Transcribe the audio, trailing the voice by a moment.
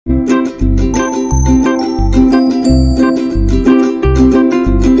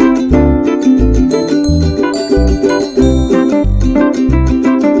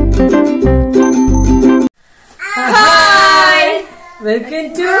Welcome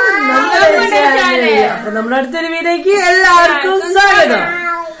to അപ്പൊ നമ്മുടെ അടുത്തൊരു വീഡിയോക്ക് എല്ലാവർക്കും സ്വാഗതം.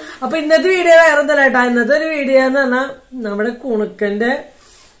 അപ്പൊ ഇന്നത്തെ വീഡിയോ വേറെന്തല്ല കേട്ടാ. ഇന്നത്തെ ഒരു വീഡിയോ എന്ന് പറഞ്ഞാൽ നമ്മുടെ കുണുക്കന്റെ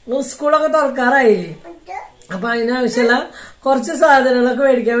സ്കൂളൊക്കെ തുറക്കാറായില്ലേ. അപ്പൊ അതിനാവശ്യമുള്ള കുറച്ച് സാധനങ്ങളൊക്കെ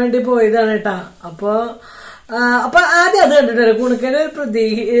മേടിക്കാൻ വേണ്ടി പോയതാണ് കേട്ടാ. അപ്പൊ ആദ്യം അത് കണ്ടിട്ടല്ലേ കുണുക്കന്റെ ഒരു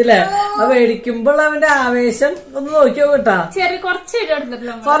പ്രതീകല്ലേ. മേടിക്കുമ്പോൾ അവന്റെ ആവേശം ഒന്ന് നോക്കിയോ കേട്ടാ.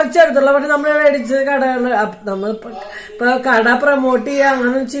 കുറച്ചെടുത്തുള്ള പക്ഷെ നമ്മള് മേടിച്ചത് കടകള് നമ്മളിപ്പോ കട പ്രൊമോട്ട് ചെയ്യാൻ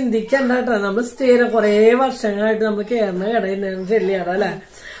അങ്ങനെ ചിന്തിക്കണ്ട കേട്ടോ. നമ്മള് സ്ഥിരം കൊറേ വർഷങ്ങളായിട്ട് നമ്മൾ കയറുന്ന കട തന്നെയാണ് ചെല്ലി കട അല്ലെ.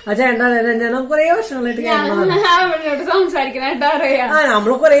 ആ ചേട്ടൻ കൊറേ വർഷങ്ങളായിട്ട്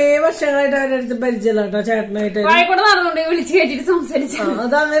നമ്മള് കൊറേ വർഷങ്ങളായിട്ട് അവരുടെ അടുത്ത് പരിചയമില്ല കേട്ടോ. ചേട്ടനായിട്ട്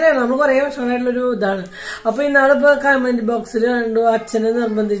അതങ്ങനെയാണ്. നമ്മള് കൊറേ വർഷങ്ങളായിട്ടുള്ളൊരു ഇതാണ്. അപ്പൊ ഇന്നാളിപ്പോ കമന്റ് ബോക്സിൽ കണ്ടു അച്ഛനെ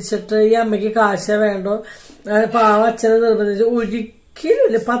നിർബന്ധിച്ചിട്ട് ഈ അമ്മയ്ക്ക് കാശ വേണ്ടോ, പാവ അച്ഛനെ നിർബന്ധിച്ച് ഒരിക്കലും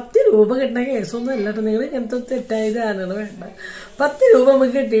 10 രൂപ കിട്ടുന്ന കേസൊന്നും അല്ല കേട്ടോ. നിങ്ങൾ ഇങ്ങനത്തെ തെറ്റായ ധാരണകൾ വേണ്ട. 10 രൂപ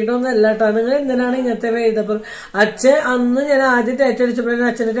നമുക്ക് കിട്ടിയിട്ടൊന്നും അല്ല കേട്ടോ. നിങ്ങൾ എന്തിനാണ് ഇങ്ങനത്തെ എഴുതപ്പോൾ അച്ഛൻ അന്ന് ഞാൻ ആദ്യം ടാറ്റു അടിച്ചപ്പോഴാണ്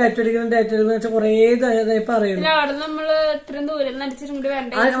അച്ഛനെ ടാറ്റു അടിക്കുന്ന വെച്ചാൽ കൊറേ ഇതായി പറയുന്നു.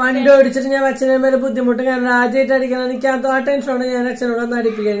 വണ്ടി ഓടിച്ചിട്ട് ഞാൻ അച്ഛനെ മേലെ ബുദ്ധിമുട്ട് കാരണം ആദ്യമായിട്ട് അടിക്കണം. എനിക്ക് ആ ടെൻഷനോടെ ഞാൻ അച്ഛനോട് ഒന്ന്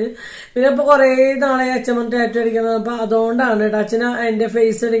അടിപ്പിക്കാൻ. പിന്നെ ഇപ്പൊ കൊറേ നാളെ അച്ഛൻ വന്ന് ടാറ്റു അടിക്കുന്നത്. അപ്പൊ അതുകൊണ്ടാണ് കേട്ടോ അച്ഛന് എന്റെ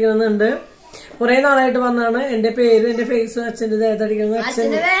ഫേസ് അടിക്കണമെന്നുണ്ട്. കൊറേ നാളായിട്ട് വന്നാണ് എന്റെ പേര് എന്റെ ഫേസ് അച്ഛന്റെ ദേഹത്ത് അടിക്കുന്നത്.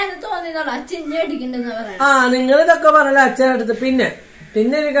 നിങ്ങൾ ഇതൊക്കെ പറഞ്ഞല്ലോ അച്ഛൻ അടുത്ത്.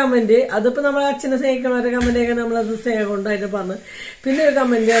 പിന്നെ ഒരു കമന്റ്, അതിപ്പോ നമ്മൾ അച്ഛനെ സ്നേഹിക്കുന്നവരുടെ കമന്റ് ഒക്കെ നമ്മളത് സ്നേഹം കൊണ്ടായിട്ട് പറഞ്ഞു. പിന്നെ ഒരു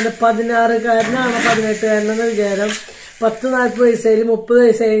കമന്റ് ആണ് 16-കാരനാണ് 18-കാരനെന്ന വിചാരം. 10-40 വയസ്സായി 30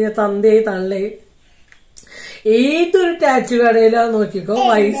 വയസ്സായി കഴിഞ്ഞ തന്തയായി തള്ളേ ഏതൊരു ടാറ്റു കടയിലാ നോക്കിക്കോ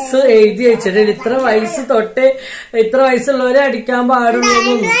വയസ്സ് എഴുതി വെച്ചിട്ടില്ല. ഇത്ര വയസ്സ് തൊട്ട് ഇത്ര വയസ്സുള്ളവരെ അടിക്കാൻ പാടുള്ളൂ.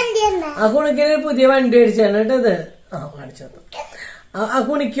 ആ കുണിക്കിന് പുതിയ വണ്ടി അടിച്ചാണ് കേട്ടോ ഇത്. കാണിച്ചു ആ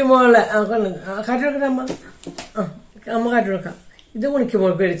കുണിക്കുമോളെ കാട്ടിയെടുക്കട്ടെ അമ്മ. അമ്മ കാട്ടിയെടുക്കാം. ഇത്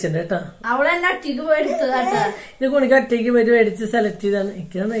കുണിക്കുമോൾക്ക് മേടിച്ചിട്ടുണ്ട് കേട്ടോ. ഇത് കുണിക്ക് ഒറ്റയ്ക്ക് പോയിട്ട് മേടിച്ച് സെലക്ട് ചെയ്താണ്.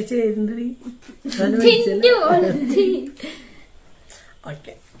 എനിക്ക് നന്നായി ചെയ്തിട്ടുണ്ട്.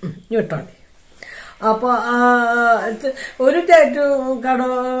 ഓക്കെ വിട്ടോണ്ടേ. അപ്പൊ ഒരു ടാറ്റു കട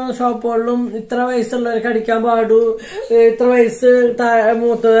ഷോപ്പുകളിലും ഇത്ര വയസ്സുള്ളവർക്ക് അടിക്കാൻ പാടൂ, ഇത്ര വയസ്സ്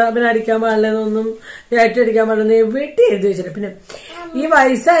മൂത്ത് പിന്നെ അടിക്കാൻ പാടില്ലെന്നൊന്നും ടാറ്റു അടിക്കാൻ പാടില്ലെന്ന് വീട്ടിൽ എഴുതി വെച്ചിട്ട്. പിന്നെ ഈ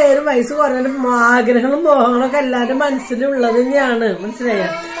വയസ്സായാലും വയസ്സ് കുറഞ്ഞാലും ആഗ്രഹങ്ങളും മോഹങ്ങളൊക്കെ എല്ലാവരുടെ മനസ്സിലുള്ളത് തന്നെയാണ്. മനസ്സിലായ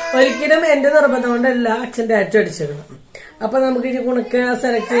ഒരിക്കലും എന്റെ നിർബന്ധം കൊണ്ടല്ല അച്ഛൻ ടാറ്റു അടിച്ചിരുന്നു. അപ്പൊ നമുക്ക് ഈ കുണുക്ക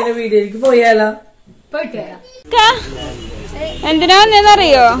സെലക്ട് ചെയ്യുന്ന വീഡിയോയിലേക്ക് പോയാലോ.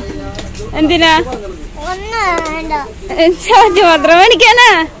 എന്തിനാന്നറിയോ? എന്തിനാ ചോദിച്ചു മാത്രം മേടിക്കാനാ?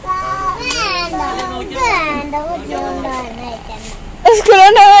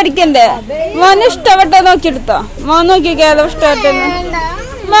 സ്കൂളുണ്ടോ മേടിക്കണ്ടേ? മോന് ഇഷ്ടപ്പെട്ടോ നോക്കിയെടുത്തോ. മോൻ നോക്കിയൊക്കെ ഏതോ ഇഷ്ടപ്പെട്ടെന്ന്.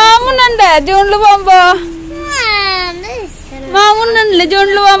 മാമുണ്ണുണ്ടേ ജൂണില് പോകുമ്പോ? മാമുണ്ണല്ലേ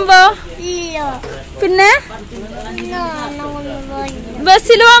ജൂണില് പോകുമ്പോ? പിന്നെ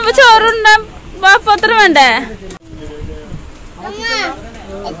ബസ്സിൽ പോകുമ്പോ ചോറുണ്ട പാത്രം വേണ്ടേ?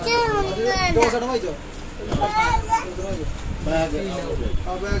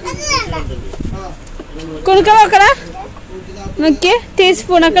 കുണുക്ക നോക്കണ നോക്കിയേ.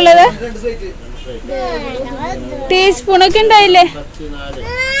 ടീസ്പൂണൊക്കെ ഉള്ളത് ടീസ്പൂണൊക്കെ ഉണ്ടായില്ലേ?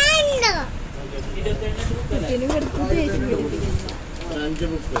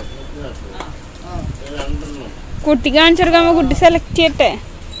 കുട്ടി കാണിച്ചു കൊടുക്കാമ്പോ കുട്ടി സെലക്ട് ചെയ്യട്ടെ.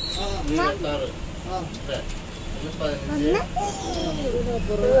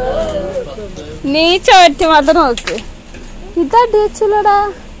 നീ ചോറ്റ് മാത്രം നോക്ക്. ഇതടി വെച്ചല്ലോടാ.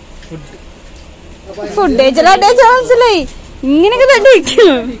 ഫുഡ് കഴിച്ചാൽ മനസ്സിലായി. ഇങ്ങനെയൊക്കെ തട്ടി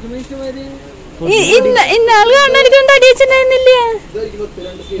വെക്കും. ഇന്നാള് കണ്ണടിക്കൊണ്ട് അടി വെച്ചിട്ടുണ്ടായിരുന്നില്ല.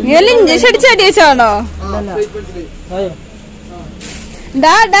 നീ ഇഞ്ചക്ഷൻ അടിച്ച് അടി വെച്ചാണോ?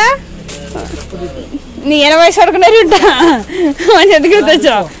 ഡാ നീ എന്നെ പൈസ കൊടുക്കണ്ടാ മനുഷ്യർക്ക്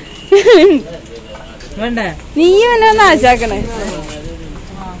വെച്ചോ. നീ എന്നെ ഒന്ന് ആശാക്കണേ.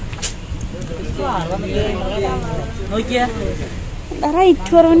 റൈറ്റ്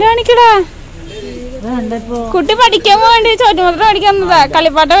കുറവിന്റെ കാണിക്കടാ. കുട്ടി പഠിക്കാൻ പോകണ്ടേ? ചോറ്റുമാത്രം പഠിക്കാന്നതാ,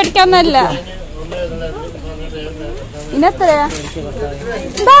 കളിപ്പാട്ട പഠിക്കാന്നല്ല. ഇന്നെത്രയാ?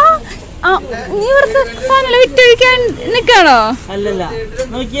 നീ ഇവിടുത്തെ സാധനം വിറ്റൊഴിക്കാൻ നിക്കാണോ?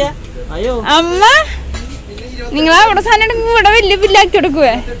 അമ്മ നിങ്ങളാ ഇവിടെ സാധനം എടുക്കുമ്പോ ഇവിടെ വലിയ ബില്ലാക്കി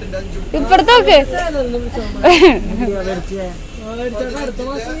എടുക്കുവേ. ഇപ്പഴത്തോക്ക്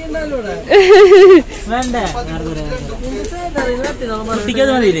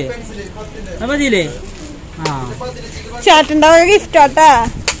ചേട്ടൻ്റെ ഗിഫ്റ്റ് ആട്ടാ.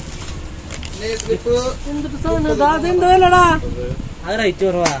 അതെന്തോലടാ അത് റേറ്റ്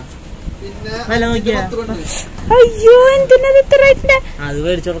കുറവാ. അയ്യോ എന്തിനത് ഇത്ര റേറ്റിന്റെ? അത്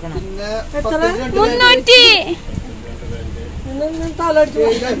മേടിച്ചു കൊടുക്കണം. 300.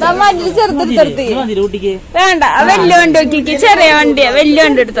 ചെറുതെടുത്തി വേണ്ട. വലിയ വണ്ടി നോക്കിക്ക്. ചെറിയ വണ്ടിയാ. വലിയ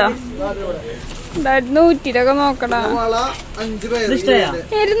വണ്ടി എടുത്തോ. 100 നോക്കടാ.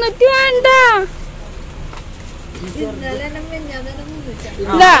 200 വേണ്ട.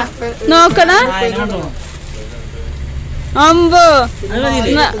 ഇതാ നോക്കണ.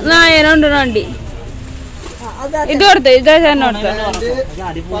 9,000 ഉണ്ട് വണ്ടി. ഇത് കൊടുത്ത ഇതാ ചേട്ടൻ കൊടുത്ത.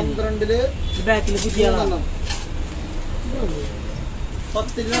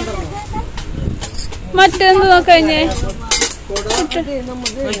 മറ്റെന്ത് നോക്കഴിഞ്ഞേ?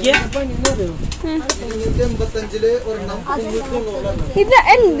 ഇത്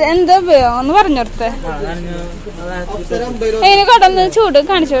എന്താ ഉപയോഗം ഒന്ന് പറഞ്ഞോടുത്തെ. അതിന് കൊടന്ന് ചൂട്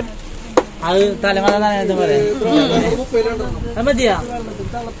കാണിച്ചു. അത് തലമറ മതിയാ.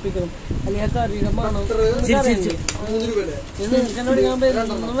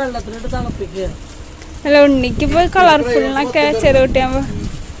 വെള്ളത്തിലിട്ട് തിളപ്പിക്കുക. അല്ല ഉണ്ണിക്ക് ഇപ്പൊ കളർഫുള്ളൊക്കെ ചെറിയ കുട്ടിയാകുമ്പോ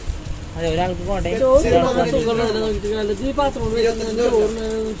അതെ ഒരാൾക്ക് പോട്ടെ.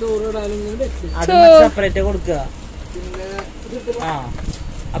 സെപ്പറേറ്റ് കൊടുക്കുക.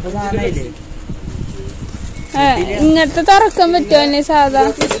 അപ്പൊ സാധനമില്ലേ ഇങ്ങനത്തെ തുറക്കാൻ പറ്റുമോ? സാധാ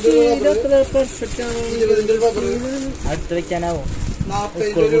അടുത്ത് വെക്കാനാവോ?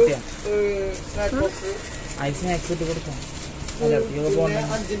 സ്കൂൾ കുട്ടിയാ അത് സ്നാക്സ് ഇട്ട് കൊടുക്കാം.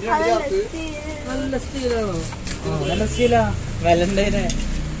 നല്ല സ്റ്റീലാണോ? നല്ല സ്റ്റീലാ. വിലണ്ടേനെ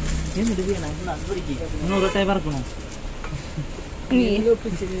 100 പറക്കണോ?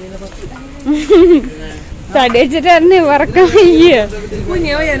 തടി വെച്ചിട്ട് പറക്കാൻ വയ്യ.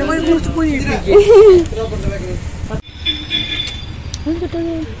 കുറച്ച് കുഞ്ഞിപ്പിക്കും.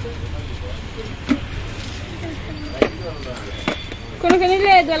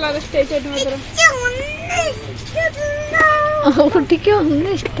 കുണുക്കനില്ലേ സ്റ്റേറ്റ് മാത്രം? കുട്ടിക്ക്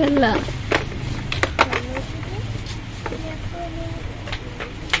ഒന്നും ഇഷ്ടല്ല.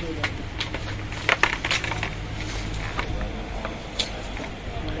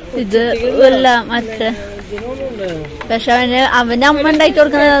 ഇത് അല്ല മറ്റേ പക്ഷെ അവന് അമ്മ ഉണ്ടാക്കി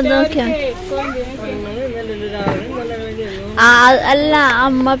കൊടുക്കുന്നത് നോക്കിയാ. അല്ല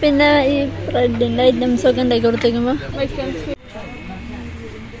അമ്മ പിന്നെ ഈ ബ്രെഡിന്റെ ഐറ്റംസ് ഒക്കെ ഉണ്ടാക്കി കൊടുത്തേക്കുമ്പോ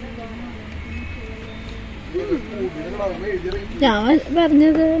ഞാൻ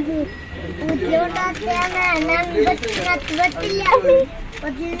പറഞ്ഞത്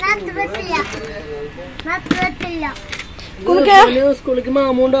സ്കൂളിലേക്ക്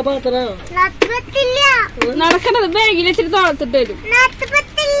മാമുണ്ടോ പാത്ര നടക്കണത് ബാഗിൽ വെച്ചിട്ട് തോളത്തിട്ട് വരും.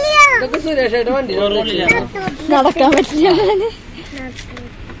 സുരേഷായിട്ട് വണ്ടി നടക്കാൻ പറ്റില്ല.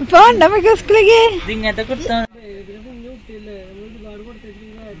 ഇപ്പൊ ഉണ്ടോ സ്കൂളിലേക്ക്? ഇങ്ങനത്തെ കുട്ടാണ്.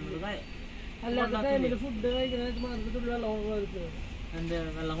 അല്ലാത്ത ടൈമില് ഫുഡ് കഴിക്കാനായിട്ട്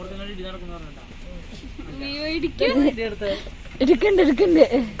വെള്ളം കൊടുക്കാൻ ഇടി നടക്കുന്ന എടുക്കണ്ട്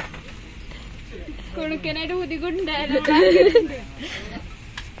കുണുക്കനായിട്ട് ബുദ്ധിമുട്ടുണ്ടായിരുന്നു.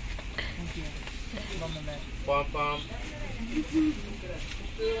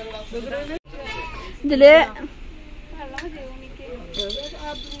 ഇതില്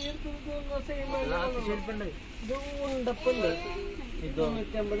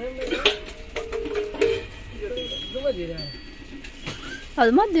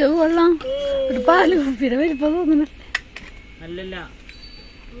അത് മതിയോ? കൊള്ളാം. ഒരു പാല് കുപ്പിയുടെ വലിപ്പം തോന്നുന്നു. അല്ലല്ല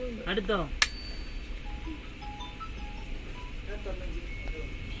അടുത്തോ?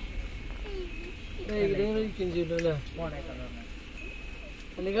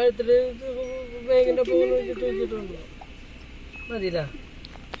 അല്ലെങ്കിൽ കഴുത്തില് ബാഗിന്റെ വെച്ചിട്ടുണ്ടോ? മതിയില്ല.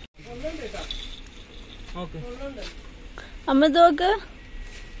 അമ്മ നോക്ക്.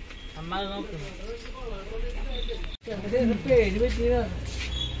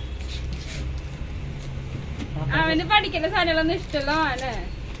 അവന് പഠിക്കുന്ന സാധനങ്ങളൊന്നും ഇഷ്ടമല്ലോ. അവന്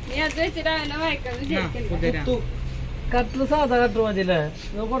നീ അത് വെച്ചിട്ട് അവനെ വായിക്കുന്നു. കട്ടർ സാധാ കട്ടർ മതിയല്ലേ?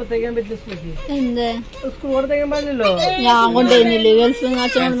 കൊടുത്തേക്കാൻ പറ്റില്ല സ്കൂളിൽ. എന്ത് സ്കൂൾ കൊടുത്തേക്കാൻ പറ്റില്ലല്ലോ. ഞാൻ കൊണ്ടുപോയിരുന്നില്ലേ ഗൾഫിൽ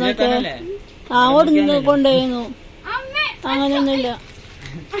അച്ഛനൊക്കെ? ആ കൊണ്ടുപോയിരുന്നു. അങ്ങനെയൊന്നുമില്ല.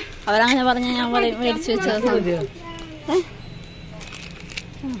 അവരങ്ങനെ പറഞ്ഞ ഞാൻ മേടിച്ചു വെച്ചത്.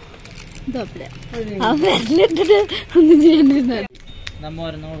 അവരിലിട്ടിട്ട് ഒന്നും ചെയ്യണ്ടിരുന്ന നമ്മ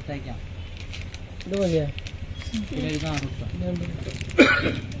ഒരെണ്ണം കൊടുത്തേക്കാം.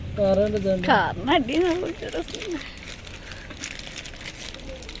 കാരണം അടി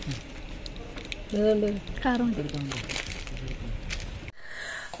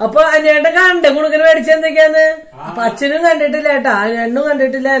അപ്പൊ അനിയേട്ട കണ്ട കുണുക്കന് മേടിച്ച എന്തൊക്കെയാന്ന്? അപ്പൊ അച്ഛനും കണ്ടിട്ടില്ല കേട്ടാ, അനിയണ്ണും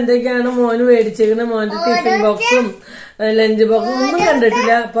കണ്ടിട്ടില്ല എന്തൊക്കെയാണ് മോന് മേടിച്ചേക്കുന്നത്. മോന്റെ ടിഫിൻ ബോക്സും ലഞ്ച് ബോക്സ് ഒന്നും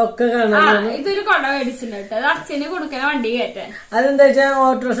കണ്ടിട്ടില്ല. അപ്പൊ ഒക്കെ കാണാൻ ഇതൊരു കൊട മേടിച്ചിട്ടുണ്ട് കേട്ടോ. അത് അച്ഛന് കൊടുക്കാൻ വണ്ടി കയറ്റാൻ. അതെന്താ വെച്ചാൽ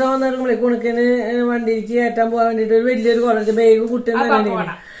ഓട്ടോറിക്ഷ വന്നിട്ട് കുണുക്കിന് വണ്ടിക്ക് കയറ്റാൻ പോകാൻ വേണ്ടിട്ട് ഒരു വലിയൊരു കൊട ബാഗ് കുട്ടികൾ.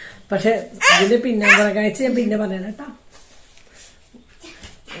 പക്ഷെ ഇതിന്റെ പിന്നെ കാഴ്ച ഞാൻ പിന്നെ പറയാൻ കേട്ടോ.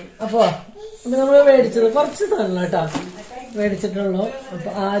 അപ്പൊ നമ്മള് മേടിച്ചത് കുറച്ച് സാധനം കേട്ടോ മേടിച്ചിട്ടുള്ളൂ. അപ്പൊ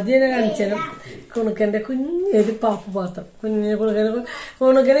ആദ്യം കാണിച്ചാലും കുണുക്കന്റെ കുഞ്ഞൊരു പാപ്പ് പാത്രം.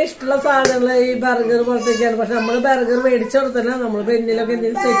 കുണുക്കന് ഇഷ്ടമുള്ള സാധനങ്ങൾ ഈ ബർഗർ പുറത്തേക്കാണ്. പക്ഷെ നമ്മള് ബർഗർ മേടിച്ചു കൊടുത്തല്ല, നമ്മള് പെന്നിലൊക്കെ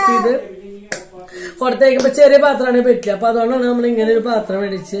എന്തെങ്കിലും സെറ്റ് ചെയ്ത് പുറത്തേക്കുമ്പോ ചെറിയ പാത്രമാണ് പറ്റില്ല. അപ്പൊ അതുകൊണ്ടാണ് നമ്മൾ ഇങ്ങനെ ഒരു പാത്രം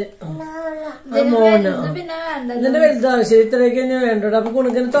മേടിച്ച്. മോന് ഇതിന്റെ വലുത് ആവശ്യം ഇത്രയൊക്കെ തന്നെ വേണ്ടോ. അപ്പൊ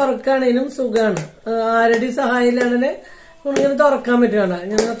കുണുക്കന് തുറക്കാണേലും സുഖമാണ്. ആരുടെ സഹായം ഇല്ലാതെ കുണുക്കന് തുറക്കാൻ പറ്റുകയാണ്,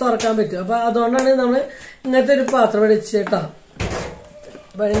 ഇങ്ങനെ തുറക്കാൻ പറ്റും. അപ്പൊ അതുകൊണ്ടാണ് നമ്മള് ഇങ്ങനത്തെ ഒരു പാത്രം മേടിച്ചേട്ടാ.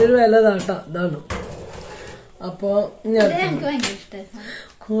 അപ്പൊ അതിനൊരു വില ഇതാട്ടാ, ഇതാണ്. അപ്പൊ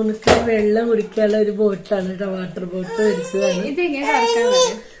കുണുക്കൻ വെള്ളം കുടിക്കാനുള്ള ഒരു ബോട്ടിലാണ് കേട്ടോ, വാട്ടർ ബോട്ട് മേടിച്ചതാണ്.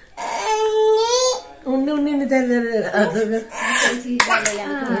 ഉണ്ണി തരുന്ന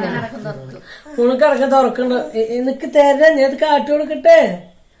കുണുക്കടക്കം തുറക്കണ്ട. എനിക്ക് തരാ, ഞാൻ അത് കാട്ടി കൊടുക്കട്ടെ.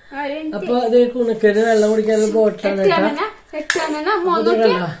 അപ്പൊ അത് കുണുക്കന് വെള്ളം കുടിക്കാനുള്ള ബോട്ടിലാണ് കേട്ടോ.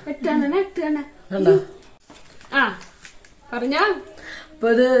 അപ്പൊ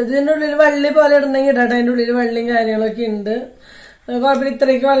ഇതിന്റെ ഉള്ളിൽ വള്ളി പോലെ ഇടണമെങ്കിൽ ഇടാട്ടെ. അതിന്റെ ഉള്ളിൽ വള്ളിയും കാര്യങ്ങളൊക്കെ ഉണ്ട്. കുഴപ്പമില്ല,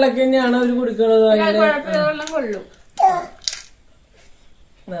 ഇത്രയ്ക്ക് വെള്ളമൊക്കെ തന്നെയാണ് അവര് കുടിക്കുന്നത്.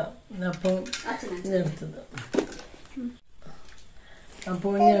 അപ്പൊ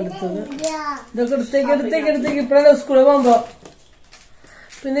എടുത്തത് ഇതൊക്കെ എടുത്തേക്ക് ഇപ്പഴാണ് സ്കൂളിൽ പോകുമ്പോ.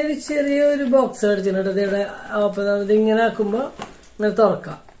 പിന്നെ ഒരു ചെറിയൊരു ബോക്സ് അടിച്ചിട്ടുണ്ട്. ഇവിടെ ഇങ്ങനെ ആക്കുമ്പോ ഇങ്ങനെ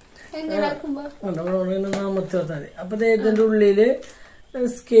തുറക്കാം. നാമത്തെ മതി. അപ്പൊ ഇതിന്റെ ഉള്ളില്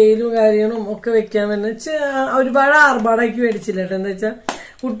സ്കെയിലും കാര്യങ്ങളും ഒക്കെ വെക്കാൻ തന്നെ ഒരുപാട് ആർഭാടാക്കി മേടിച്ചില്ല കേട്ടോ. എന്താ വെച്ചാ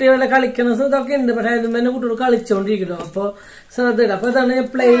കുട്ടികളെ കളിക്കണ ഇതൊക്കെ ഉണ്ട്. പക്ഷെ അതിന് തന്നെ കുട്ടികൾ കളിച്ചോണ്ടിരിക്കണോ. അപ്പൊ ശ്രദ്ധയില്ല. അപ്പൊ ഇതാണ് ഞാൻ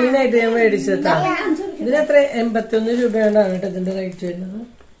പ്ലെയിൻ ആയിട്ട് ഞാൻ മേടിച്ചെടുത്താണ്. ഇതിനെത്ര 81 രൂപയാണ് കേട്ടോ ഇതിന്റെ റേറ്റ് വരുന്നത്.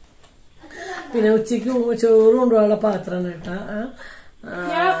 പിന്നെ ഉച്ചക്ക് ചോറ് കൊണ്ടുപോകാനുള്ള പാത്രമാണ് കേട്ടാ.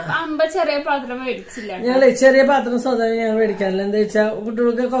 ഞങ്ങള് ചെറിയ പാത്രം സ്വന്തം ഞങ്ങൾ മേടിക്കാറില്ല. എന്താ വെച്ചാൽ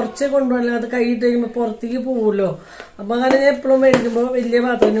കുട്ടികൾക്ക് കുറച്ച് കൊണ്ടുപോകാൻ അത് കൈയിട്ട് കഴിയുമ്പോ പുറത്തേക്ക് പോവുമല്ലോ. അപ്പൊ അങ്ങനെ ഞാൻ എപ്പോഴും മേടിക്കുമ്പോ വലിയ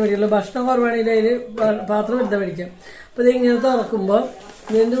പാത്രം മേടിക്കുള്ളൂ. ഭക്ഷണം കുറവാണെങ്കിൽ അതില് പാത്രം എടുത്താൽ മേടിക്കാം. അപ്പൊ ഇത് ഇങ്ങനെ തുറക്കുമ്പോ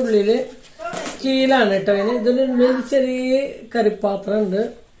ഇതിന്റെ ഉള്ളില് സ്റ്റീലാണ് കേട്ടോ. അതിന് ഇതിനുള്ളിൽ ചെറിയ കറിപ്പാത്രം ഉണ്ട്.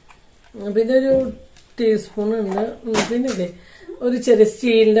 പിന്നെ ഒരു ടീസ്പൂൺ ഉണ്ട്. പിന്നെ ഒരു ചെറിയ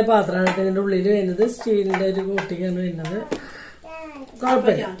സ്റ്റീലിന്റെ പാത്രമാണ് കേട്ടോ ഇതിന്റെ ഉള്ളിൽ വരുന്നത്. സ്റ്റീലിന്റെ ഒരു കോട്ടിങ്ങാണ് വരുന്നത്.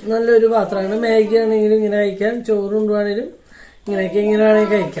 കുഴപ്പമില്ല, നല്ലൊരു പാത്രമാണ്. മാഗി ആണെങ്കിലും ഇങ്ങനെ കഴിക്കാം, ചോറ് കൊണ്ടുപോവാണെങ്കിലും ഇങ്ങനെയൊക്കെ ഇങ്ങനെ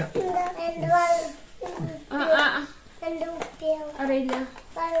വേണമെങ്കിൽ കഴിക്കാം.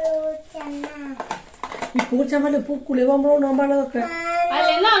 ഈ പൂച്ചമ്മ കുളി പോകുമ്പോഴാണ് പാടതൊക്കെ.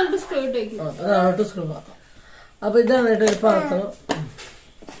 അപ്പൊ ഇതാണ് കേട്ടോ ഒരു പാത്രം.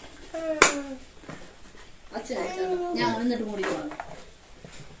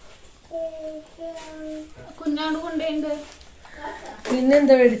 കുഞ്ഞാണ്ട് കൊണ്ടേണ്ട്.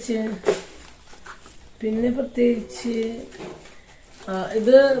 പിന്നെന്താ മേടിച്ച്? പിന്നെ പ്രത്യേകിച്ച്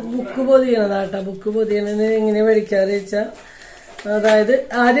ഇത് ബുക്ക് പൊതിയണതാട്ടാ. ബുക്ക് പൊതിയണത് എങ്ങനെ മേടിക്കാറ് വെച്ചാ, അതായത്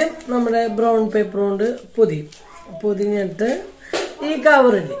ആദ്യം നമ്മുടെ ബ്രൗൺ പേപ്പർ കൊണ്ട് പൊതിഞ്ഞിട്ട് ഈ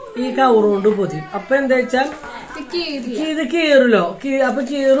കവറില് ഈ കവർ കൊണ്ട് പൊതിയും. അപ്പൊ എന്താ വെച്ചാൽ ഇത് കീറില്ലോ. അപ്പൊ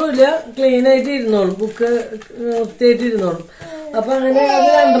കീറില്ല, ക്ലീൻ ആയിട്ട് ഇരുന്നോളും, ബുക്ക് വൃത്തിയായിട്ട് ഇരുന്നോളും. അപ്പൊ അങ്ങനെ അത്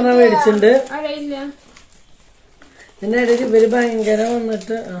 2 മേടിച്ചിട്ടുണ്ട്. പിന്നെ ഇടയിൽ ഇവര് ഭയങ്കര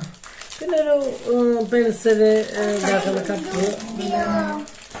വന്നിട്ട് പിന്നെ ഒരു പെൻസില് ഇതാക്കുന്ന കപ്പ്, പിന്നെ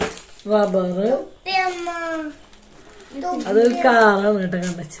റബ്ബറ്, അതൊരു കാറാണ് കേട്ടോ.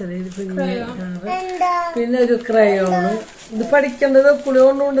 കണ്ട ചെറിയൊരു കുഞ്ഞ് കാറ്. പിന്നെ ഒരു ക്രയോണ്. ഇത് പഠിക്കേണ്ടത് കുളി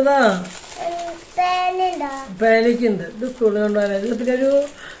കൊണ്ടുകൊണ്ടതാ. പേനയ്ക്ക് ഉണ്ട്. ഇത് കുളി കൊണ്ടുപോകാൻ. പിന്നെ ഒരു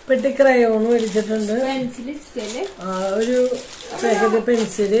പെട്ടി ക്രയോണ് മേടിച്ചിട്ടുണ്ട്. ഒരു പാക്കറ്റ്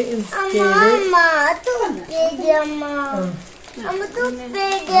പെൻസില്, സ്കെയില്,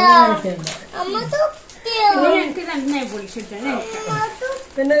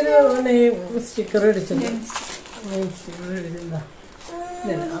 പിന്നെ ഒരു നെയിം സ്റ്റിക്കർ അടിച്ചിട്ടുണ്ട്.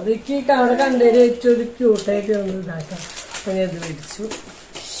 അതൊക്കെ അവിടെ കണ്ടതിൽ ഏറ്റവും ഒരു ക്യൂട്ടായിട്ട് വന്ന് ഇതാക്കാം. അപ്പൊ ഞാൻ ഇത് മേടിച്ചു.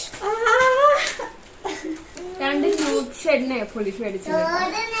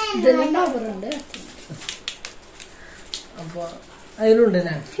 അപ്പൊ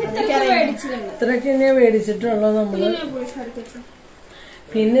അതിലുണ്ടല്ലേ ഇത്രയൊക്കെ തന്നെയാ മേടിച്ചിട്ടുള്ളൂ നമ്മള്.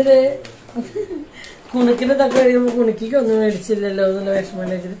 പിന്നെ ഇത് കുണുക്കിന് തക്ക കഴിയുമ്പോ കുണുക്കിക്കൊന്നും മേടിച്ചില്ലല്ലോ എന്നുള്ള വിഷമം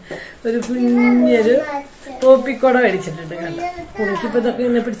വെച്ചിട്ട് ഒരു കുഞ്ഞൊരു ടോപ്പിക്കോടെ മേടിച്ചിട്ടുണ്ട്. കണ്ട കുണുക്കിപ്പോ ഇതൊക്കെ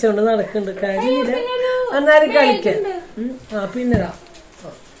ഇങ്ങനെ പിടിച്ചോണ്ട് നടക്കുന്നുണ്ട്. കാര്യമില്ല, എന്നാലും കളിക്കാൻ. പിന്നെടാ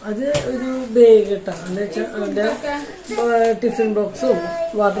അത് ഒരു ബാഗ് കിട്ടാം എന്താ വെച്ചാൽ അതിന്റെ ടിഫിൻ ബോക്സും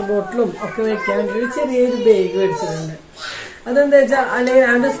വാട്ടർ ബോട്ടിലും ഒക്കെ വെക്കാൻ ഒരു ചെറിയൊരു ബാഗ് മേടിച്ചിട്ടുണ്ട്. അതെന്താ വെച്ചാൽ അല്ലെങ്കിൽ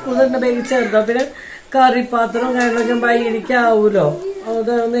അതിന്റെ സ്കൂളിൽ ബാഗ് ചേർത്തോ പിന്നെ കറിപ്പാത്രം കാര്യങ്ങളൊക്കെ വൈകിരിക്കാവൂലോ.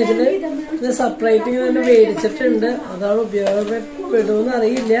 അതാണെന്ന് വെച്ചാൽ സെപ്പറേറ്റ് ഇങ്ങനെ മേടിച്ചിട്ടുണ്ട്. അതാണ് ഉപയോഗപ്പെടുമെന്ന്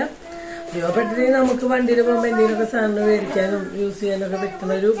അറിയില്ല. ഉപയോഗപ്പെട്ടിട്ടുണ്ടെങ്കിൽ നമുക്ക് വണ്ടിയിൽ പോകുമ്പോൾ എന്തെങ്കിലുമൊക്കെ സാധനം മേടിക്കാനും യൂസ് ചെയ്യാനൊക്കെ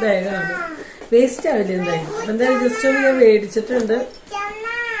പറ്റുന്ന ഒരു ബാഗാണ്. വേസ്റ്റ് ആവില്ല എന്തായാലും. എന്തായാലും ജസ്റ്റ് ഒന്ന് ഞാൻ മേടിച്ചിട്ടുണ്ട്.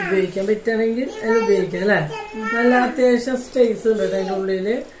 ഉപയോഗിക്കാൻ പറ്റുകയാണെങ്കിൽ അത് ഉപയോഗിക്കാം അല്ലേ. നല്ല അത്യാവശ്യം സ്പേസ് ഉണ്ട് അതിൻ്റെ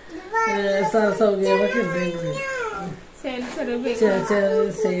ഉള്ളില്. സൗകര്യങ്ങളൊക്കെ ഉണ്ട് അതിൻ്റെ ഉള്ളിൽ.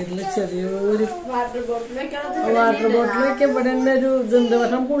 സൈഡില് ചെറിയൊരു വാട്ടർ ബോട്ടിലൊക്കെ ഇവിടെ തന്നെ ഒരു ഇതുണ്ട്.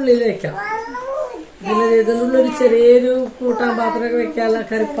 പക്ഷെ നമുക്ക് ഉള്ളിൽ വെക്കാം. പിന്നെ ഇതിനുള്ളൊരു ചെറിയൊരു കൂട്ടാൻ പാത്രമൊക്കെ വെക്കാനുള്ള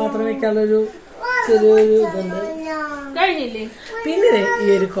കറിപ്പാത്രം വെക്കാനുള്ളൊരു ചെറിയൊരു ഇതുണ്ട്. പിന്നെ ഈ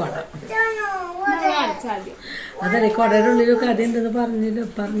ഒരു കുട, അതല്ലേ കുടയുടെ ഉള്ളിൽ കഥ ഉണ്ടെന്ന്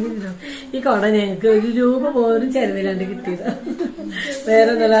പറഞ്ഞില്ല. ഈ കുട ഞങ്ങൾക്ക് 1 രൂപ പോലും ചെലവിലാണ്ട് കിട്ടിയതാ. വേറെ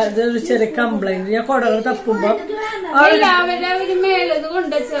ഒന്നല്ല, ഇതൊരു ചെറിയ കംപ്ലൈന്റ്. ഞാൻ കുടകൾ തപ്പുമ്പോ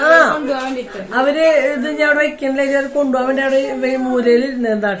അവര് ഇത് ഞാൻ അവിടെ വെക്കണില്ല, അത് കൊണ്ടുപോകാൻ വേണ്ടി അവിടെ മൂലയിൽ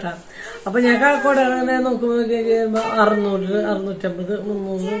ഇരുന്നെന്താട്ടാ. അപ്പൊ ഞാൻ കുടകളെ നോക്കുമ്പോ 600, 650,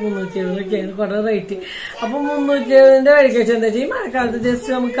 300, 370 കുട റേറ്റ്. അപ്പൊ 370 വഴിക്ക് വെച്ചാൽ എന്താ വെച്ചാൽ ഈ മഴക്കാലത്ത് ജസ്റ്റ്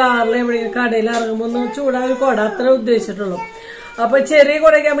നമുക്ക് കാറിൽ എവിടെയെങ്കിലും കടയിൽ ഇറങ്ങുമ്പോൾ ഒന്ന് ചൂടാൻ ഒരു കുട അത്ര ഉദ്ദേശിച്ചിട്ടുള്ളൂ. അപ്പൊ ചെറിയ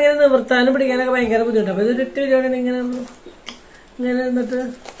കുടയ്ക്ക് നമുക്ക് ഇങ്ങനെ നിവർത്താനും പിടിക്കാനൊക്കെ ഭയങ്കര ബുദ്ധിമുട്ട്. അപ്പൊ ഇതൊരു 8 രൂപയാണ് ഇങ്ങനെ എന്നിട്ട്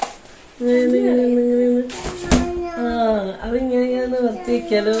അവരിങ്ങനെ ഇങ്ങനെ നിവർത്തി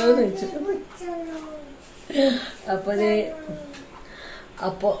വെക്കാലോ എന്ന് വെച്ചു.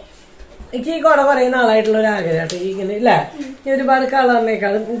 അപ്പൊ എനിക്ക് ഈ കുട കുറെ നാളായിട്ടുള്ള ഒരു ആഗ്രഹമായിട്ട് ഇങ്ങനെ ഇല്ലേ. ഒരുപാട്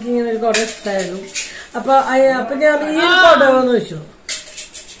കളറിനേക്കാളും എനിക്ക് ഇങ്ങനെ ഒരു കുട ഇഷ്ടമായിരുന്നു. അപ്പൊ ഞാൻ ഈ ഒരു കുടന്ന് വെച്ചു.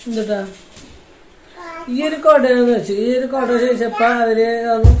 എന്താ ഈ ഒരു കുടന്ന് വെച്ചു. ഈ ഒരു കുട ചോദിച്ചപ്പോ അവര്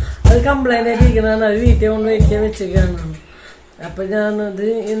അത് കംപ്ലൈന്റ് ആയിട്ട് ഇരിക്കണതാണ്. അത് വീട്ടിൽ കൊണ്ട് വയ്ക്കാൻ വെച്ചിരിക്കുകയാണ്. അപ്പൊ ഞാനത്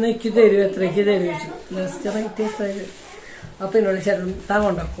നെക്കി തരും, എത്രയ്ക്ക് തരും വെച്ചു. ലാസ്റ്റ് റേറ്റ് എത്രയാണ്. അപ്പൊ എന്നോട് ചേട്ടൻ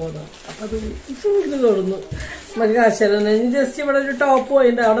കൊണ്ടോന്നു. അപ്പൊ അത് ഇത് കൊടുന്നു. നമുക്ക് കാശല്ല. ജസ്റ്റ് ഇവിടെ ഒരു ടോപ്പ്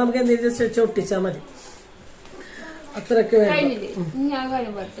പോയിട്ടുണ്ട്. അവിടെ നമുക്ക് എന്തെങ്കിലും ജസ്റ്റ് വെച്ച് ഒട്ടിച്ചാൽ മതി. അത്രയൊക്കെ വേണം.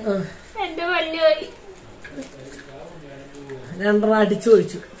 2 അടിച്ചു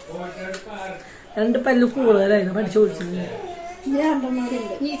ഒഴിച്ചു. 2 പല്ല് കൂടുതലായിരുന്നു അടിച്ചു ഒഴിച്ചില്ല.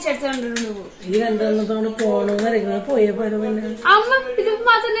 ഈ 2 പോണെന്ന് അറിയിക്കുന്നത് പോയ പോലെ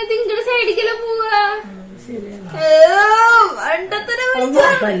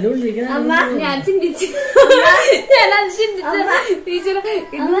ഞാൻ ചിന്തിച്ചു ടീച്ചർ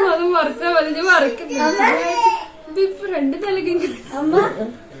ഇത് അത് മറച്ച പറഞ്ഞ് മറക്കുന്നു. 2 തലക്ക്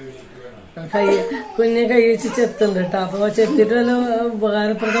കുഞ്ഞെ കൈ വെച്ച് ചെത്തുണ്ട് കേട്ടോ. അപ്പൊ ചെത്തിട്ട് വല്ല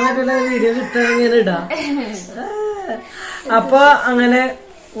ഉപകാരപ്രദമായിട്ടുള്ള വീഡിയോ കിട്ടണമെങ്കിൽ ഇടാം. അപ്പൊ അങ്ങനെ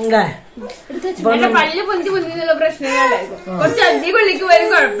പല്ല് പൊന്തി പൊന്തിന്നുള്ള പ്രശ്നങ്ങളായിരുന്നു. കുറച്ച് അധികം കൊള്ളിക്ക് പോലും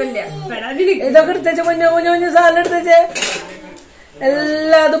കുഴപ്പമില്ല. ഇതൊക്കെ എടുത്തേച്ച് കുഞ്ഞു കുഞ്ഞു സാധനം എടുത്തേച്ചേ.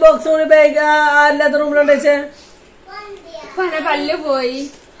 എല്ലാതും ബോക്സ് കൂടി ബാഗ് അല്ലാത്ത റൂമിലുണ്ടേച്ചേ. പല്ല് പോയി.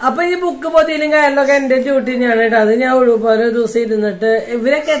 അപ്പൊ ഈ ബുക്ക് പൊതിയിലും കാര്യങ്ങളൊക്കെ എന്റെ ഡ്യൂട്ടി ഞാൻ കേട്ടോ. അത് ഞാൻ ഓരോ ദിവസം ഇരുന്നിട്ട്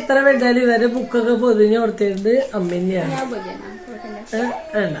ഇവരൊക്കെ എത്ര വലുതായാലും ഇവരെ ബുക്കൊക്കെ പൊതിഞ്ഞ് കൊടുത്തിരുന്നത് അമ്മന്നെയാണ്.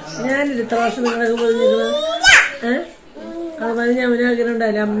 വേണ്ട ഞാനിത് ഇത്ര വർഷം നിങ്ങളൊക്കെ പൊതിഞ്ഞിരിക്കുന്നത്. അതുപോലെ ഞാൻ ഒരു ആഗ്രഹം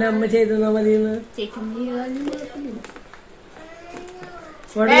ഉണ്ടായില്ല അമ്മ ചെയ്തെന്നാ മതിയെന്ന്.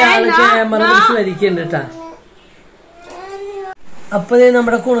 ഇവിടെ ക്യാമറ പിടിച്ച് വരിക്കുന്നുണ്ട് കേട്ടാ. അപ്പൊ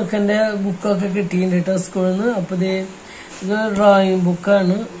നമ്മുടെ കുണുക്കന്റെ ബുക്കൊക്കെ കിട്ടിയിട്ടുണ്ട് കേട്ടോ സ്കൂളിൽ നിന്ന്. അപ്പൊ ഇത് ഡ്രോയിങ്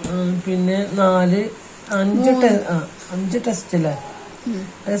ബുക്കാണ്. പിന്നെ 5 ടെസ്റ്റ് അല്ലേ.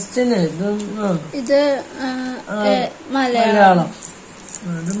 ടെസ്റ്റിന് ഇത് മലയാളം,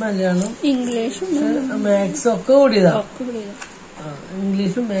 അത് മലയാളം, ഇംഗ്ലീഷും മാത്സും ഒക്കെ കൂടിയതാ.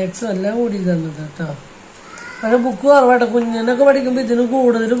 ഇംഗ്ലീഷും മാത്സും എല്ലാം കൂടി തന്നത് കേട്ടോ. പക്ഷെ ബുക്ക് കുറവാട്ടോ. കുഞ്ഞിനൊക്കെ പഠിക്കുമ്പോ ഇതിന്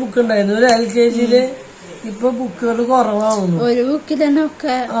കൂടുതൽ ബുക്ക് ഉണ്ടായിരുന്നു. ഒരു LKG ഇപ്പൊ ബുക്കുകൾ കുറവാകുന്നു. ഒരു ബുക്കിൽ തന്നെ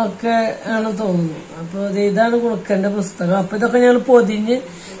ഒക്കെ ആണ് തോന്നുന്നു. അപ്പൊ ഇതാണ് കുണുക്കന്റെ പുസ്തകം. അപ്പൊ ഇതൊക്കെ ഞങ്ങൾ പൊതിഞ്ഞ്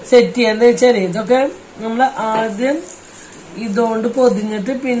സെറ്റ് ചെയ്യാന്ന് വെച്ചാല് ഇതൊക്കെ നമ്മള് ആദ്യം ഇതുകൊണ്ട്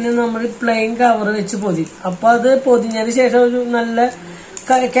പൊതിഞ്ഞിട്ട് പിന്നെ നമ്മൾ പ്ലെയിൻ കവർ വെച്ച് പൊതിയും. അപ്പൊ അത് പൊതിഞ്ഞതിന് ശേഷം ഒരു നല്ല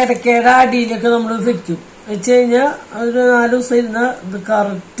കിടക്കയുടെ അടിയിലൊക്കെ നമ്മൾ വെക്കും. വെച്ച് കഴിഞ്ഞാൽ ഒരു 4 ദിവസം ഇരുന്ന ഇത്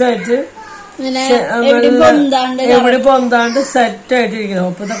കറക്റ്റായിട്ട് എവിടെ പൊന്താണ്ട് സെറ്റ് ആയിട്ടിരിക്കണം.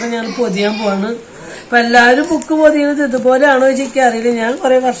 അപ്പൊ ഇതൊക്കെ ഞാൻ പൊതിയാൻ പോവാണ്. അപ്പൊ എല്ലാരും ബുക്ക് പൊതിയുന്നത് ഇതുപോലെയാണോ ചോദിക്കാൻ അറിയില്ല. ഞാൻ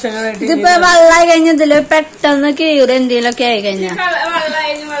കുറെ വർഷങ്ങളായിട്ട് ഇതിപ്പോ വെള്ളമായി കഴിഞ്ഞതില് പെട്ടെന്ന് കീറി എന്തെങ്കിലുമൊക്കെ ആയി കഴിഞ്ഞാൽ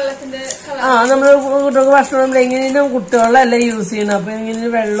നമ്മള് കുട്ടികൾക്ക് ഭക്ഷണം എങ്ങനെയും കുട്ടികളല്ല യൂസ് ചെയ്യണം. അപ്പൊ ഇങ്ങനെ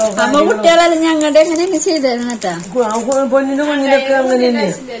വെള്ളമൊക്കെ കുട്ടികളല്ല ഞങ്ങളുടെ എങ്ങനെ ചെയ്തിരുന്നട്ടാ. പൊന്നിന്റെ കുഞ്ഞിനൊക്കെ അങ്ങനെ തന്നെ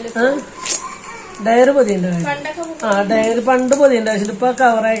ഡയറി പൊതിയന്റെ കാര്യം. ഡയറി പണ്ട് പൊതിയന്റെ ആവശ്യം. ഇപ്പൊ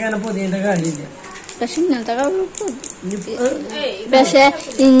കവറായിക്കാനെ പൊതിയന്റെ കാര്യമില്ല. പക്ഷെ ഇങ്ങനത്തെ പക്ഷെ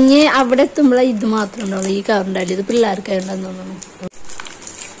ഇനി അവിടെ എത്തുമ്പോഴേ ഇത് മാത്രം ഉണ്ടാവും ഈ കവറിന്റെ അടി. ഇത് പിള്ളേർക്ക് ഉണ്ടെന്ന് തോന്നുന്നു.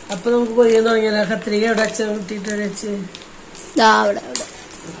 അപ്പൊ നമുക്ക് പൊതിയാൻ തുടങ്ങിയല്ലോ. കത്രിക അവിടെ അച്ഛൻ കിട്ടിയിട്ട് വെച്ച് അവിടെ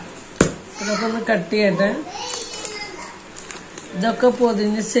ഇതൊക്കെ ഒന്ന് കട്ട് ചെയ്യട്ടെ. ഇതൊക്കെ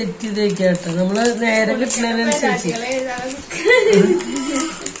പൊതിഞ്ഞ് സെറ്റ് ചെയ്ത് വെക്കട്ടെ. നമ്മള് നേരെ കിട്ടുന്നതിനനുസരിച്ച്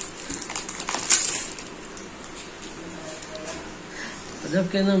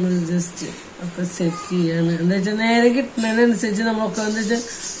ഇതൊക്കെ നമ്മൾ ജസ്റ്റ് ഒക്കെ സെറ്റ് ചെയ്യാണ്. എന്താ വെച്ചാൽ നേരെ കിട്ടുന്നതിനനുസരിച്ച് നമ്മളൊക്കെ എന്താ വെച്ചാൽ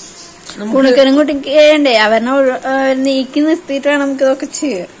കുണുക്കനും കുട്ടിക്കേണ്ടേ അവരെ നീക്കി നിർത്തിയിട്ട് വേണം നമുക്ക് ഇതൊക്കെ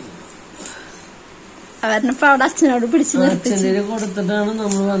ചെയ്യാം. അവരിനിപ്പോ അവിടെ അച്ഛനോട് പിടിച്ച് അച്ഛൻ്റെ കൊടുത്തിട്ടാണ്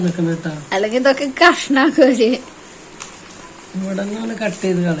നമ്മൾ വന്നിക്കുന്നത് കേട്ടോ. അല്ലെങ്കിൽ ഇതൊക്കെ കഷ്ണാക്കൂര്. ഇവിടെ നിന്നാണ് കട്ട്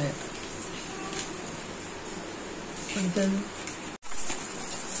ചെയ്ത് കളയാം.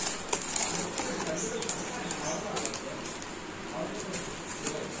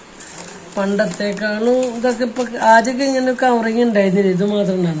 പണ്ടത്തേക്കാളും ഇതൊക്കെ ഇപ്പൊ ആദ്യമൊക്കെ ഇങ്ങനെ കവറിങ് ഉണ്ടായിരുന്നില്ല. ഇത്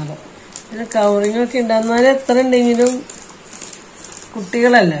മാത്രം ഉണ്ടായിരുന്നല്ലോ. പിന്നെ കവറിങ് ഒക്കെ ഉണ്ടായിരുന്നാലും എത്ര ഉണ്ടെങ്കിലും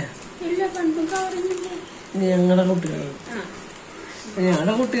കുട്ടികളല്ലേ ഞങ്ങളുടെ കുട്ടികൾ.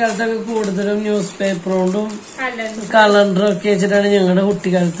 ഞങ്ങളുടെ കുട്ടിക്കാലത്തൊക്കെ കൂടുതലും ന്യൂസ് പേപ്പർ കൊണ്ടും കലണ്ടറും ഒക്കെ വെച്ചിട്ടാണ് ഞങ്ങളുടെ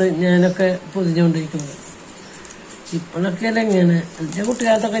കുട്ടിക്കാലത്ത് ഞാനൊക്കെ പൊതിഞ്ഞുകൊണ്ടിരിക്കുന്നത്. ഇപ്പോഴൊക്കെ അല്ല ഇങ്ങനെ. എന്റെ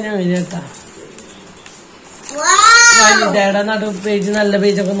കുട്ടിക്കാലത്തൊക്കെ ഞാൻ കേട്ടാ വനിതയുടെ നടു പേജ് നല്ല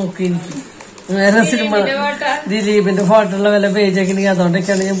പേജൊക്കെ നോക്കിയിരിക്കും. വേറെ സിനിമ ദിലീപിന്റെ ഫോട്ടോ ഉള്ള വല്ല പേജൊക്കെ ഉണ്ടെങ്കിൽ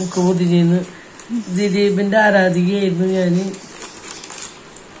അതുകൊണ്ടൊക്കെയാണ് ഞാൻ ബുക്ക് പൊതിഞ്ഞിരുന്നത്. ദിലീപിന്റെ ആരാധികയായിരുന്നു ഞാന്.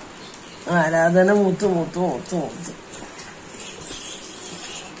 ആരാധന മൂത്ത് മൂത്ത് മൂത്ത് മൂത്ത്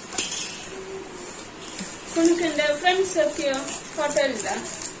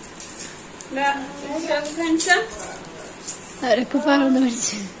അവരൊക്കെ പറഞ്ഞു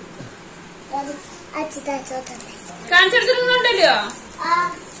പഠിച്ചു കാണിച്ചെടുത്തിട്ടുണ്ടല്ലോ.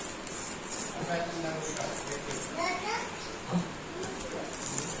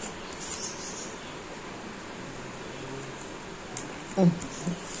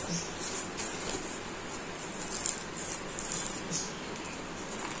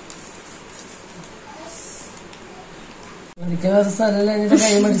 പഠിക്കാൻ വേറെ സ്ഥലമല്ല. അതിന്റെ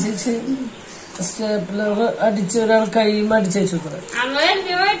കൈ മടിച്ച് സ്റ്റേപ്ലർ അടിച്ച് ഒരാൾ കൈ മടിച്ചു വെച്ചു.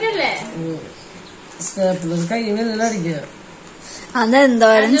 സ്റ്റേപ്ലർ കൈ മെല്ലാം അടിക്കുക.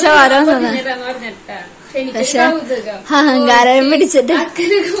 അതെന്തോരം ചോര പക്ഷെ അഹങ്കാരം പിടിച്ചിട്ട്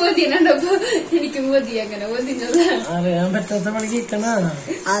അറിയാൻ പറ്റാത്ത പണിക്കണ.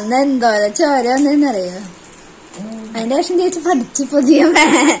 അന്ന് എന്തോരം ചോര വന്നറിയോ. അതിന്റെ ശേഷം ചേച്ചി പഠിച്ചു പൊതിയമ്മേ.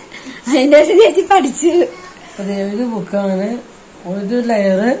 അതിന്റെ ശേഷം ചേച്ചി പഠിച്ചു. ഒരു ബുക്ക് അങ്ങനെ ഒരു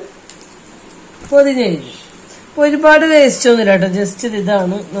ലെയറ് പൊതിഞ്ഞു. ഒരുപാട് വേസ്റ്റ് ഒന്നുമില്ല കേട്ടോ. ജസ്റ്റ്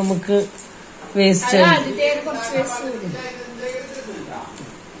ഇതാണ് നമുക്ക് വേസ്റ്റ്.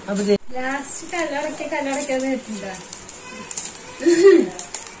 അപ്പൊ ലാസ്റ്റ് കല്ലടക്കാന്ന് കേട്ടില്ല.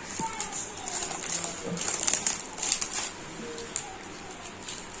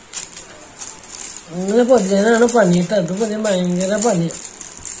 അങ്ങനെ പൊതിയാനാണ് പണിയിട്ട്. അത് പൊതിയാൻ ഭയങ്കര പണിയാണ്.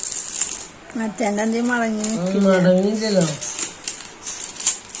 മറ്റേ മടങ്ങിച്ചല്ലോ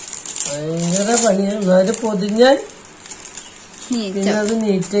ഭയങ്കര പണിയാണ്. എന്നാലും പൊതിഞ്ഞാൽ പിന്നെ അത്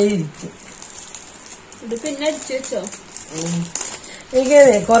നീറ്റായി ഇരിക്കും. ഇത് പിന്നെ അടിച്ചു വെച്ചോ. എനിക്ക്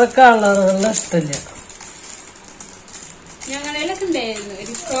കുറെ കളറുകളുടെ ഇഷ്ടമില്ല. ഞങ്ങളിലൊക്കെ ഉണ്ടായിരുന്നു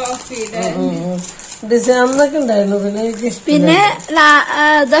ഒരു കോഫിയുടെ ഡിസൈനൊക്കെ ഉണ്ടായിരുന്നു. പിന്നെ എനിക്ക് പിന്നെ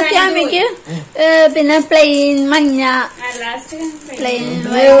ഇതൊക്കെ ആകുമ്പോ പിന്നെ പ്ലെയിൻ മഞ്ഞ പ്ലെയിൻ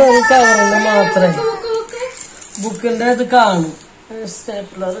കവറിന്റെ മാത്രമേ ബുക്കിന്റെ അത് കാണും.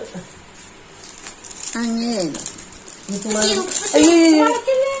 സ്റ്റേപ്ലർ അങ്ങനെ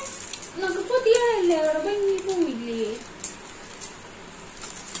നമുക്ക് പുതിയല്ലേ അവിടെ ഭംഗി പോയില്ലേ.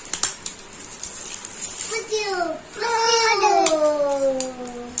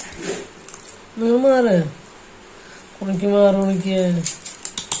 മാറ് ഉണക്കി മാറി ഉണക്കിയ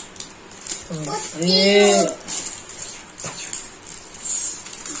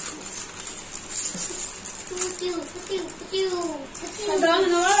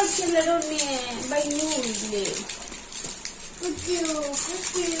അങ്ങനെ വളർച്ചല്ലോ ഭംഗി പോയില്ലേ.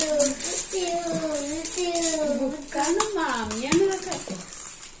 ബുക്കാണ് മാമിയാണ്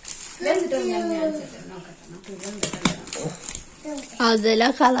അതിലാ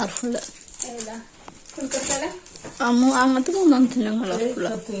കളർഫുള്ള്. അങ്ങനത്തെ മൂന്നാമത്തിലും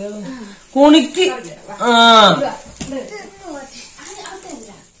കളർഫുള്ള് കുണിക്ക്.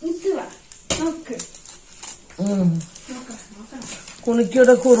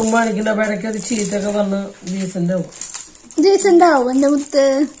 കുണിക്കിയുടെ കുറുമ്പ് കാണിക്കണ്ട. ഇടയ്ക്ക് അത് ചീറ്റൊക്കെ പറഞ്ഞ് ഡീസന്റ് ആവും. ഡീസന്റ് ആവും എന്റെ മുത്ത്.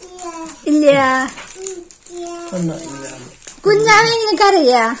 ഇല്ല. കുഞ്ഞാവി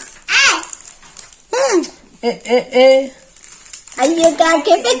നിനക്കറിയാ? അയ്യോ കാക്ക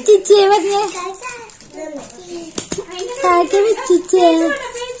വെച്ചിച്ചേ പറഞ്ഞേ. കാക്ക വെച്ചിച്ചേ.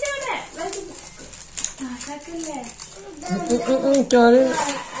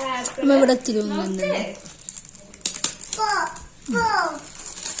 ഇവിടെ ഒത്തിരി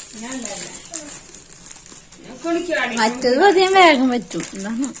മറ്റത് പതിയെ വേഗം പറ്റും.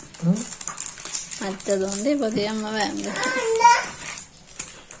 എന്താണ് മറ്റതുകൊണ്ട് പതിയെ അമ്മ വേഗം പറ്റും.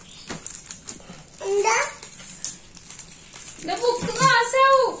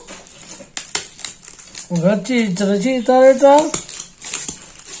 ടീച്ചർ ചീത്തായിട്ടാ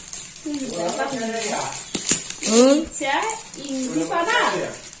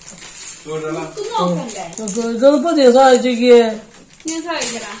ഇതൊന്ന് പുതിയ സഹായിച്ചേ.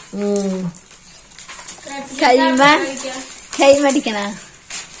 കൈമ കൈമടിക്കണ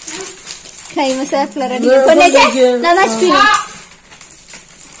കൈമ സാഫ്ലർ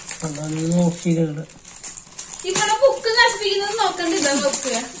നോക്കിയിട്ടുണ്ട്. ഇവിടെ ബുക്ക് നശിപ്പിക്കുന്നത് നോക്കണ്ട.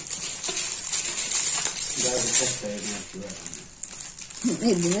 ബുക്ക്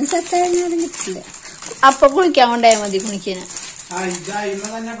ഇതിന് സെറ്റായിരുന്നു കിട്ടില്ല. അപ്പൊ കുളിക്കാൻ കൊണ്ടായ മതി കുളിക്കാന്.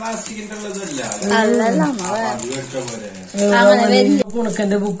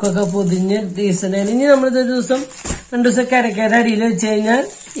 കുണുക്കന്റെ ബുക്കൊക്കെ പൊതിഞ്ഞ് ഡീസന്റ്. ഇനി നമ്മളിത് ദിവസം 2 ദിവസം കിടക്കയുടെ അടിയിൽ വെച്ച് കഴിഞ്ഞാൽ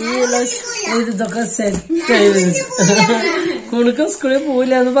ഇതൊക്കെ സെറ്റ് ആയി. കുണുക്ക സ്കൂളിൽ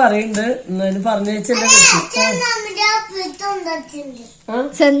പോവില്ല എന്ന് പറയുന്നുണ്ട്. എന്നാലും പറഞ്ഞു വെച്ചല്ലേ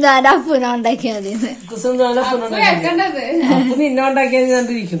സെന്താന്റെ അപ്പൂനെ ഉണ്ടാക്കിയാ മതി. അപ്പൊ നിന്നെ ഉണ്ടാക്കിയാൽ ഞാൻ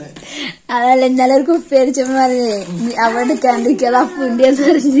ഇരിക്കണേ. അതല്ല ഇന്നലെ ഒരു കുപ്പി അടിച്ചപ്പോ പറഞ്ഞേ അവിടെ എടുക്കാണ്ടിരിക്കാതെ അപ്പൂന്റെ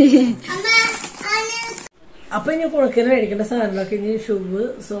പറഞ്ഞ്. അപ്പൊ ഇനി കുണക്കിന് മേടിക്കേണ്ട സാധനങ്ങളൊക്കെ ഇനി ഷൂവ്,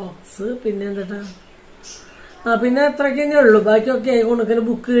 സോക്സ്, പിന്നെ എന്താ പിന്നെ അത്രയ്ക്ക് തന്നെ ഉള്ളു. ബാക്കിയൊക്കെ കുണക്കിന്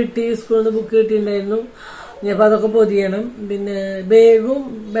ബുക്ക് കിട്ടി, സ്കൂളിൽ നിന്ന് ബുക്ക് കിട്ടിയിട്ടുണ്ടായിരുന്നു. ഇനിയപ്പോ അതൊക്കെ പൊതിയണം. പിന്നെ ബാഗും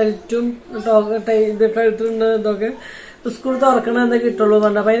ബെൽറ്റും ഇതൊക്കെ ഇട്ടിട്ടുണ്ട്. ഇതൊക്കെ സ്കൂൾ തുറക്കണ എന്താ കിട്ടുള്ളൂ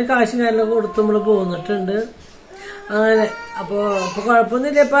പറഞ്ഞു. അപ്പൊ അതിന് കാശും കാര്യങ്ങളൊക്കെ കൊടുത്ത് നമ്മള് പോന്നിട്ടുണ്ട്. അങ്ങനെ അപ്പൊ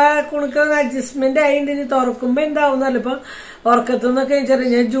കുഴപ്പമൊന്നുമില്ല. ഇപ്പൊ കുണുക്ക അഡ്ജസ്റ്റ്മെന്റ് ആയിട്ട് ഇനി തുറക്കുമ്പോ എന്താവുന്നല്ല. ഇപ്പൊ ഉറക്കത്തുനിന്നൊക്കെ വെച്ചാൽ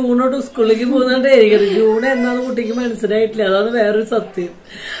ഞാൻ ജൂണോട്ട് സ്കൂളിലേക്ക് പോകുന്നോണ്ടായിരിക്കും. ജൂൺ എന്നാന്ന് കുട്ടിക്ക് മനസ്സിലായിട്ടില്ല. അതാണ് വേറൊരു സത്യം.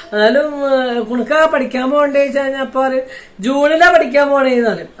 എന്നാലും കുണുക്ക പഠിക്കാൻ പോകണ്ടേ വെച്ചാൽ അപ്പൊ ജൂണിലാ പഠിക്കാൻ പോണേന്ന്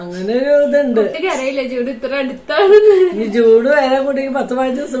പറയും. അങ്ങനെ ഒരു ഇതുണ്ട്. അറിയില്ല ജൂൺ ഇത്ര അടുത്താണ്. ഈ ജൂണ് വരെ കുട്ടിക്ക്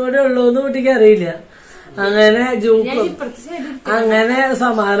 10-15 ദിവസം കൂടെ ഉള്ളൂന്ന് കുട്ടിക്ക് അറിയില്ല. അങ്ങനെ അങ്ങനെ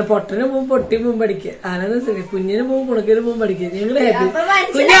സമാധാനം. പൊട്ടന് പോകും, പൊട്ടി പോകും പഠിക്കുക. അങ്ങനെ കുഞ്ഞിന് പോകും, കുണക്കിന് പോകും പഠിക്കുക. ഞങ്ങള്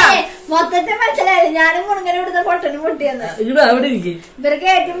മൊത്തത്തിൽ മനസ്സിലായി. ഞാനും കുണുങ്ങനെ ഇവിടുത്തെ പൊട്ടനും പൊട്ടിയെന്ന്. ഇവിടെ അവിടെ ഇരിക്കും. ഇവർക്ക്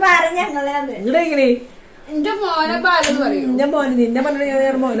ഏറ്റവും വേറെ ഞങ്ങളെ ഇവിടെ എങ്ങനെ എന്റെ മോനെ ബാലെന്ന് പറയും. ഞാൻ മോനെ നിന്നെ പറഞ്ഞ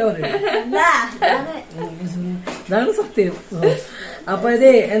ഞാൻ മോനെ പറയും. ഇതാണ് സത്യം. അപ്പൊ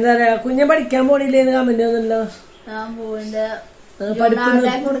ഇതേ എന്താ പറയാ, കുഞ്ഞൻ പഠിക്കാൻ പോണില്ലേന്ന് കമന്റ് ഒന്നുമല്ലോ.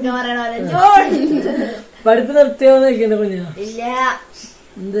 പഠിപ്പ് നിർത്തിയോന്ന് ചോദിക്കണ്ട കുഞ്ഞ. ഇല്ല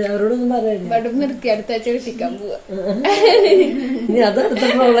എന്ത് അവരോടൊന്നും പറയാ. പഠിപ്പ് നിർത്തി അടുത്ത ആഴ്ച കെട്ടിക്കാൻ പോവാ. ഇനി അതടുത്ത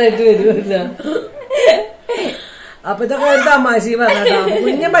പ്രോബ്ലമായിട്ട് വരുമല്ല. അപ്പൊ ഇതൊക്കെ ഒരു തമാശ പറഞ്ഞാ.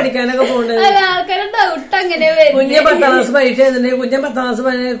 കുഞ്ഞൻ പഠിക്കാനൊക്കെ പോകണ്ടത്. കുഞ്ഞെ 10ാം ക്ലാസ് പരീക്ഷ എഴുതുന്നുണ്ടെങ്കിൽ കുഞ്ഞൻ 10ാം ക്ലാസ്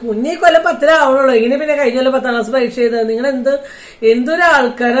കുഞ്ഞി കൊല്ലം 10-ാവണുള്ളൂ. ഇങ്ങനെ പിന്നെ കഴിഞ്ഞ കൊല്ലം 10ാം ക്ലാസ് പരീക്ഷ എഴുതാൻ നിങ്ങൾ എന്തൊരു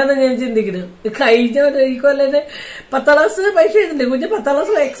ആൾക്കാരാണ് ഞാൻ ചിന്തിക്കുന്നത്. കഴിഞ്ഞ ഈ കൊല്ലം 10ാം ക്ലാസ് പരീക്ഷ എഴുതുന്നില്ലേ കുഞ്ഞ്? 10ാം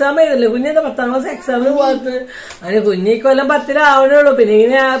ക്ലാസ് എക്സാം എഴുതില്ലേ കുഞ്ഞെന്താ 10ാം ക്ലാസ് എക്സാമിന് പോകത്ത്? അതിന് കുഞ്ഞി കൊല്ലം 10-ാവണുള്ളൂ. പിന്നെ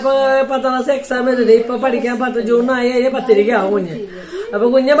ഇങ്ങനെ ഇപ്പൊ 10ാം ക്ലാസ് എക്സാം എഴുതില്ലേ. ഇപ്പൊ പഠിക്കാൻ ജൂണായി കഴിഞ്ഞാൽ 10-ലേക്ക് ആവും കുഞ്ഞ്. അപ്പൊ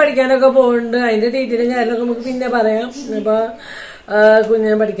കുഞ്ഞെ പഠിക്കാനൊക്കെ പോകുന്നുണ്ട്. അതിന്റെ ഡീറ്റെയിലും കാര്യങ്ങളൊക്കെ നമുക്ക് പിന്നെ പറയാം. അപ്പൊ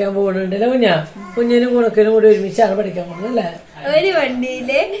കുഞ്ഞൻ പഠിക്കാൻ പോകുന്നുണ്ടല്ലേ കുഞ്ഞിനും കുണക്കിനും കൂടി ഒരുമിച്ചാണ് പഠിക്കാൻ പോകുന്നത് അല്ലേ? ഒരു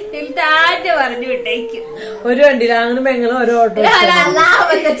വണ്ടിയില് താറ്റ പറഞ്ഞു വിട്ടേക്കും. ഒരു വണ്ടിയിൽ അങ്ങനെ പെങ്ങളും ഓരോ ഓട്ടോ.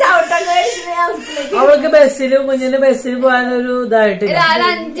 അവൾക്ക് ബസ്സിലും കുഞ്ഞിന് ബസ്സിൽ പോകാനൊരു ഇതായിട്ട്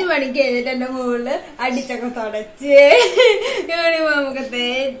 5 മണിക്ക് കഴിഞ്ഞിട്ട് എന്റെ മുകളില് അടിച്ചൊക്കെ തുടച്ച് യൂണിഫോമൊക്കെ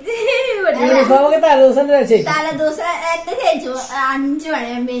തേച്ച്. യൂണിഫോമൊക്കെ തലേദിവസം തലേദിവസം എന്റെ ചേച്ചു 5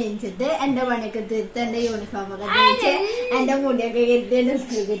 മണിയാകുമ്പോ എണീച്ചിട്ട് എന്റെ പണിയൊക്കെ തീർത്ത് എന്റെ യൂണിഫോമൊക്കെ തേച്ച് എന്റെ മുടിയൊക്കെ കെട്ടി എന്റെ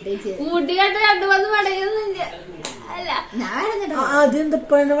സ്കൂളിൽ കെട്ടിച്ച്. മുടി കെട്ട് 2-3 മടയൊന്നുമില്ല.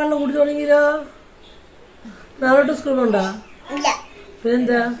 അതെന്തപ്പ എന്നെ വെള്ളം കുടി തുടങ്ങിയില്ലോ. നാളോട്ട് സ്കൂളുണ്ടാ?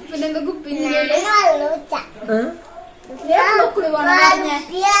 പിന്നെന്താ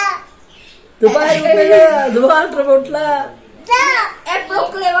വാട്ടർ ബോട്ടില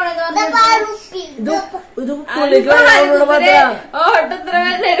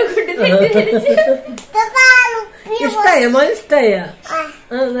ഇഷ്ടായ മോൻ ഇഷ്ടായ?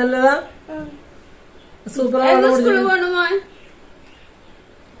 നല്ലതാ, സൂപ്പറാണ്.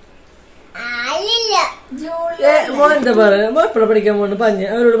 മോൻ എന്താ പറയാ മോൻ എപ്പോഴും പഠിക്കാൻ പോണ്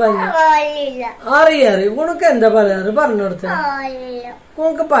അവരോട് പറഞ്ഞു അറിയാറ് ഉണക്ക് എന്താ പറയാറ് പറഞ്ഞു കൊടുത്ത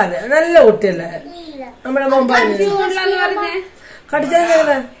ഉണക്ക് പറയാ നല്ല കുട്ടിയല്ലേ നമ്മുടെ മോൻ പറഞ്ഞു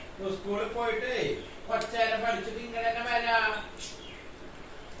കടിച്ചാൽ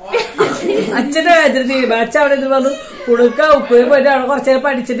അച്ഛന്റെ കാര്യത്തിൽ തീരുമാനം അച്ഛൻ അവിടെ ഇത് പറഞ്ഞു കുടുക്ക ഉപ്പും പോയിട്ട് അവിടെ കുറച്ചേരം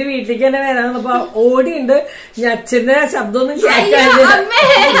പഠിച്ചിട്ട് വീട്ടിലേക്ക് തന്നെ വരാന്ന് പറഞ്ഞപ്പോ ഓടിയുണ്ട് ഇനി അച്ഛന്റെ ശബ്ദമൊന്നും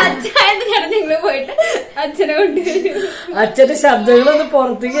അച്ഛന്റെ ശബ്ദങ്ങളൊന്നും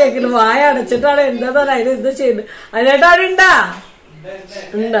പുറത്തേക്ക് കേൾക്കില്ല വായ അടച്ചിട്ടാണ് എന്താ പറയാ അതിന് എന്താ ചെയ്യുന്നത് അതിനായിട്ട് അവിടെ ഉണ്ടാ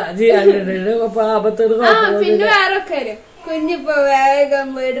ആപത്തോട് പിന്നെ വേറെ കാര്യം കുഞ്ഞിപ്പോ വേഗം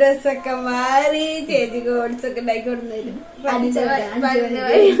ഡ്രസ്സൊക്കെ മാറി ചേച്ചിക്ക് ഓട്സൊക്കെ ഉണ്ടാക്കി കൊടുന്നു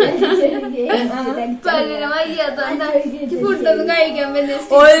ഫുഡൊന്നും കഴിക്കാൻ ഒരു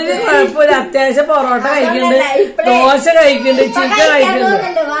കുഴപ്പമില്ല അത്യാവശ്യം പൊറോട്ട കഴിക്കുന്നുണ്ട് ദോശ കഴിക്കുന്നുണ്ട് ചിക്കൻ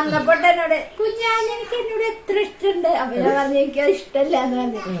കഴിക്കുന്നുണ്ട് വന്നപ്പോട്ട് എന്നോട് കുഞ്ഞാൻ എനിക്ക് എന്നോട് എത്ര ഇഷ്ടമുണ്ട് അപ്പൊ ഞാൻ പറഞ്ഞു എനിക്ക് അത് ഇഷ്ടമല്ല എന്ന്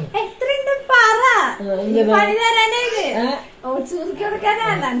പറഞ്ഞു എത്ര ഉണ്ട് പറ പണി തരാനായത് ഓട്സ് കുറുക്കി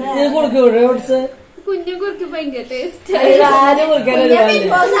കൊടുക്കാനാണ് കൊടുക്കൂടെ ഓട്സ് കുഞ്ഞു കുറുക്കി ഭയങ്കര ടേസ്റ്റ്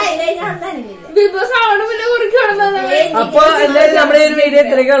അപ്പൊ എന്തായാലും നമ്മുടെ ഒരു വീഡിയോ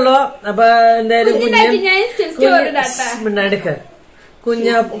ഇത്രയൊക്കെ ഉള്ളു അപ്പൊ എന്തായാലും കുഞ്ഞെടുക്ക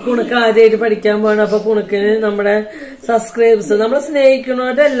കുണുക്ക് ആദ്യമായിട്ട് പഠിക്കാൻ പോകണം അപ്പൊ കുണുക്കിന് നമ്മുടെ സബ്സ്ക്രൈബേഴ്സ് നമ്മളെ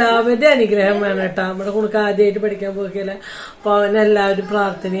സ്നേഹിക്കുന്നവരുടെ എല്ലാവരുടെയും അനുഗ്രഹം വേണം കേട്ടാ നമ്മുടെ കുണുക്ക് ആദ്യമായിട്ട് പഠിക്കാൻ പോകില്ല അപ്പൊ അവനെല്ലാവരും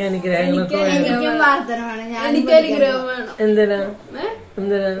പ്രാർത്ഥനയും അനുഗ്രഹങ്ങളൊക്കെ എന്തിനാ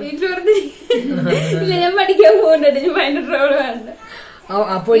ഞാൻ പഠിക്കാൻ പോകുന്നുണ്ട് വേണ്ട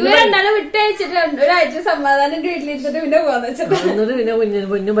അപ്പൊ വിട്ടയച്ചിട്ടുണ്ട് ഒരാഴ്ച സമാധാനം വീട്ടിലിരുന്നിട്ട് പിന്നെ പോകാന്ന് എന്നിട്ട് പിന്നെ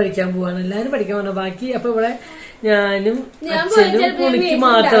കുഞ്ഞും പഠിക്കാൻ പോവാണ് എല്ലാരും പഠിക്കാൻ പോകണം ബാക്കി അപ്പൊ ഇവിടെ ഞാനും അച്ഛനും കുണിക്ക്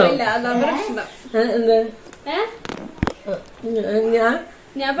മാത്രം എന്താ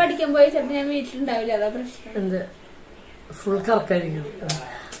ഞാൻ പഠിക്കാൻ പോയ ചിലപ്പോ ഞാൻ വീട്ടിലുണ്ടാവില്ല അതാ പ്രശ്നം എന്താ ഫുൾ കറക്കായിരിക്കും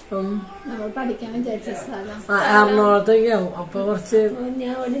പഠിക്കാൻ വിചാരിച്ച സ്ഥലം എറണാകുളത്തേക്കാവും അപ്പൊ കുറച്ച്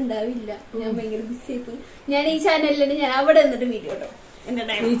ഞാൻ അവിടെ ഉണ്ടാവില്ല ഞാൻ ഭയങ്കര ബിസി ആയിപ്പോയി ഞാൻ ഈ ചാനലിൽ ഞാൻ അവിടെ നിന്നിട്ട് വീഡിയോ ഇടും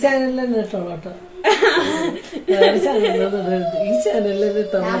ഈ ചാനലിൽ തന്നെ ഇട്ടോളൂ കേട്ടോ ഈ ചാനലിൽ തന്നെ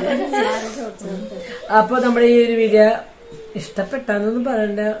ഇട്ടോ അപ്പൊ നമ്മുടെ ഈ ഒരു വീഡിയോ ഇഷ്ടപ്പെട്ടാന്നൊന്നും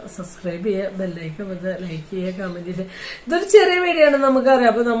പറയണ്ട സബ്സ്ക്രൈബ് ചെയ്യുക ബെല്ലൈക്കൻ ലൈക്ക് ചെയ്യുക കമന്റ് ചെയ്യുക ഇതൊരു ചെറിയ വീഡിയോ ആണ്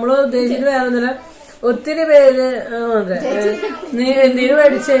നമുക്കറിയാം അപ്പൊ നമ്മള് ഉദ്ദേശിച്ചിട്ട് വേറെ ഒന്നുമില്ല ഒത്തിരി പേര് നീ എന്തിനു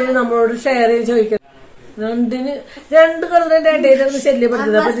മേടിച്ചു കഴിഞ്ഞാൽ നമ്മളോട് ഷെയർ ചെയ്ത് ചോദിക്കാം രണ്ട് കളറിന്റെ ഇടയിൽ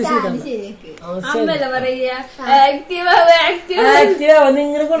ശല്യപ്പെടുത്തുന്നത്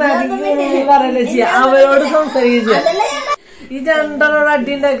നിങ്ങൾ പറയല്ലേ ചെയ്യാ അവരോട് സംസാരിക്കുക ഈ രണ്ടെണ്ണോട്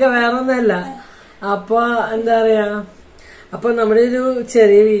അടി ഉണ്ടാക്കുക വേറെ ഒന്നല്ല അപ്പൊ എന്താ പറയാ അപ്പൊ നമ്മുടെ ഒരു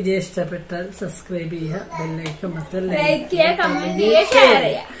ചെറിയ വീഡിയോ ഇഷ്ടപ്പെട്ടാൽ സബ്സ്ക്രൈബ് ചെയ്യുക ബെല്ലൈക്കൻ ബട്ടൺ ലൈക്ക് ചെയ്യുക കമന്റ് ചെയ്യുക ഷെയർ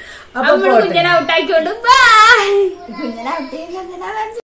ചെയ്യുക അപ്പൊ കുഞ്ഞിനെ ഔട്ടാക്കിക്കൊണ്ട് ബൈ.